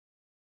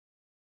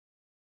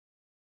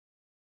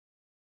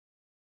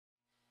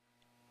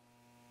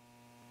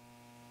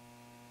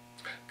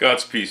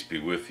God's peace be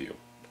with you.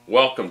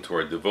 Welcome to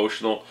our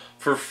devotional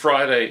for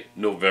Friday,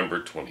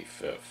 November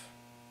 25th.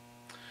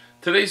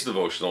 Today's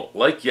devotional,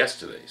 like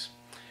yesterday's,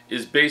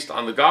 is based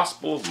on the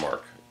Gospel of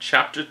Mark,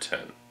 chapter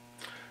 10,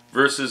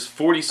 verses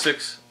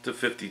 46 to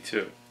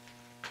 52.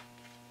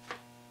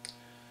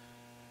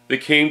 They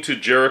came to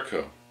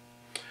Jericho.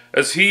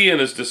 As he and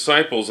his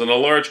disciples and a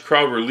large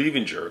crowd were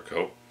leaving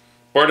Jericho,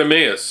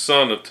 Bartimaeus,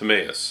 son of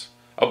Timaeus,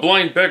 a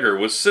blind beggar,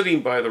 was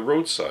sitting by the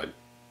roadside.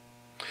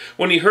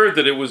 When he heard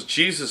that it was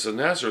Jesus of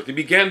Nazareth, he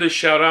began to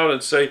shout out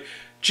and say,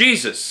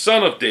 "Jesus,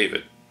 Son of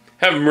David,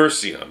 have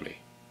mercy on me."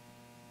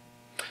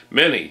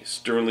 Many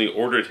sternly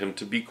ordered him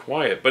to be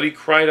quiet, but he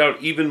cried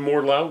out even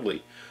more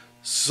loudly,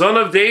 "Son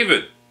of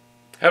David,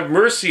 have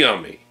mercy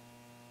on me."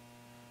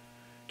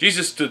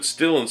 Jesus stood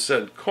still and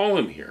said, "Call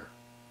him here."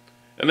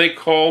 And they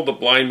called the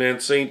blind man,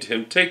 saying to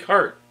him, "Take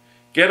heart,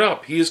 get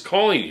up, he is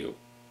calling you."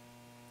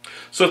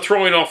 So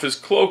throwing off his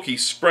cloak, he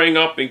sprang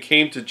up and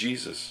came to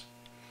Jesus.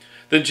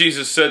 Then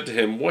Jesus said to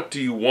him, "What do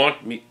you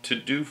want me to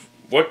do?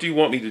 What do you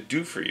want me to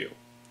do for you?"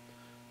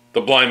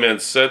 The blind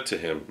man said to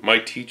him, "My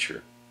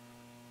teacher,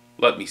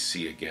 let me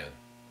see again."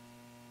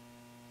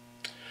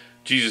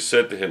 Jesus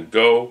said to him,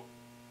 "Go,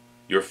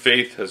 your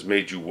faith has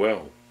made you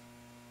well."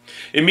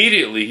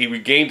 Immediately he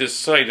regained his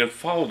sight and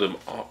followed him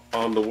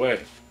on the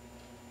way.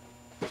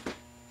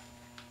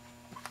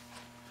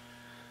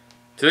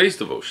 Today's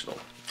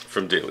devotional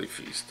from Daily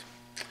Feast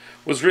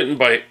was written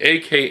by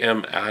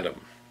A.K.M.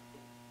 Adam.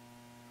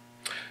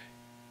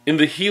 In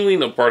the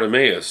healing of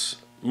Bartimaeus,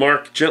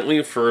 Mark gently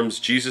affirms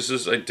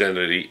Jesus'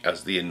 identity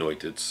as the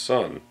anointed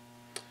son.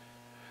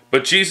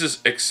 But Jesus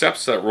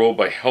accepts that role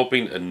by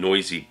helping a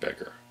noisy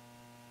beggar.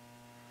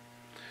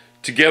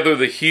 Together,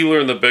 the healer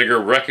and the beggar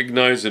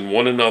recognize in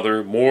one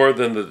another more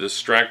than the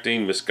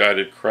distracting,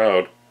 misguided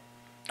crowd,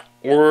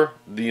 or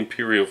the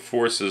imperial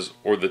forces,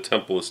 or the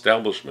temple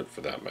establishment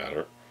for that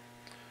matter,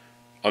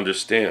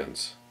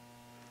 understands.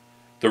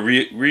 The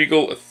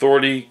regal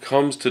authority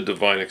comes to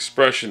divine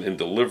expression in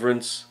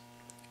deliverance,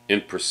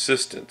 in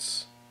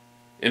persistence,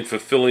 in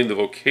fulfilling the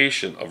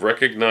vocation of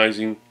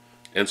recognizing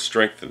and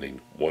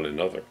strengthening one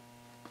another.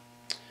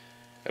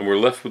 And we're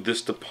left with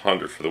this to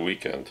ponder for the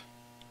weekend.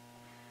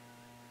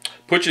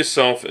 Put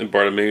yourself in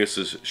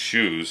Bartimaeus'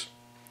 shoes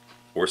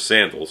or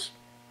sandals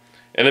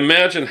and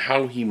imagine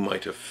how he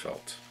might have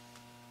felt.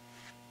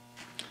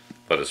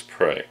 Let us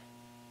pray.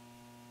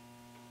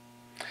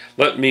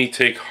 Let me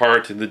take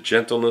heart in the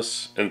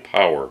gentleness and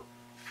power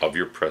of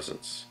your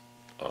presence.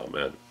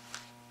 Amen.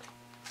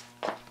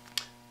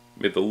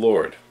 May the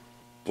Lord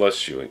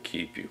bless you and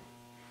keep you.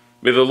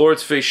 May the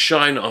Lord's face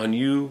shine on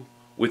you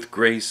with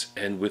grace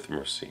and with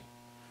mercy.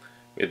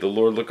 May the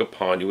Lord look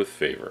upon you with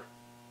favor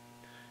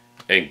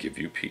and give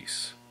you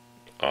peace.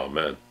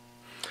 Amen.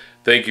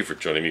 Thank you for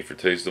joining me for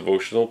today's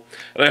devotional,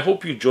 and I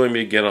hope you join me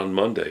again on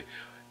Monday.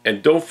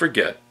 And don't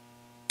forget,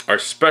 our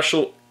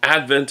special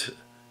Advent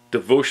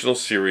devotional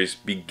series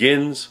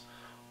begins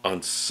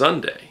on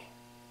Sunday.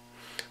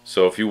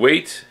 So if you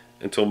wait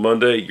until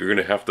Monday, you're going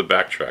to have to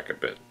backtrack a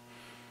bit.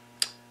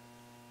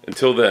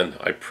 Until then,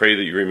 I pray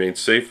that you remain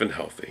safe and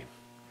healthy,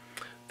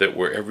 that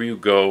wherever you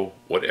go,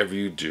 whatever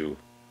you do,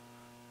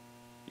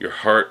 your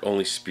heart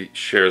only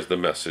shares the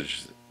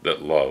message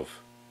that love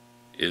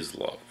is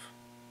love.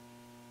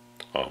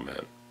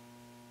 Amen.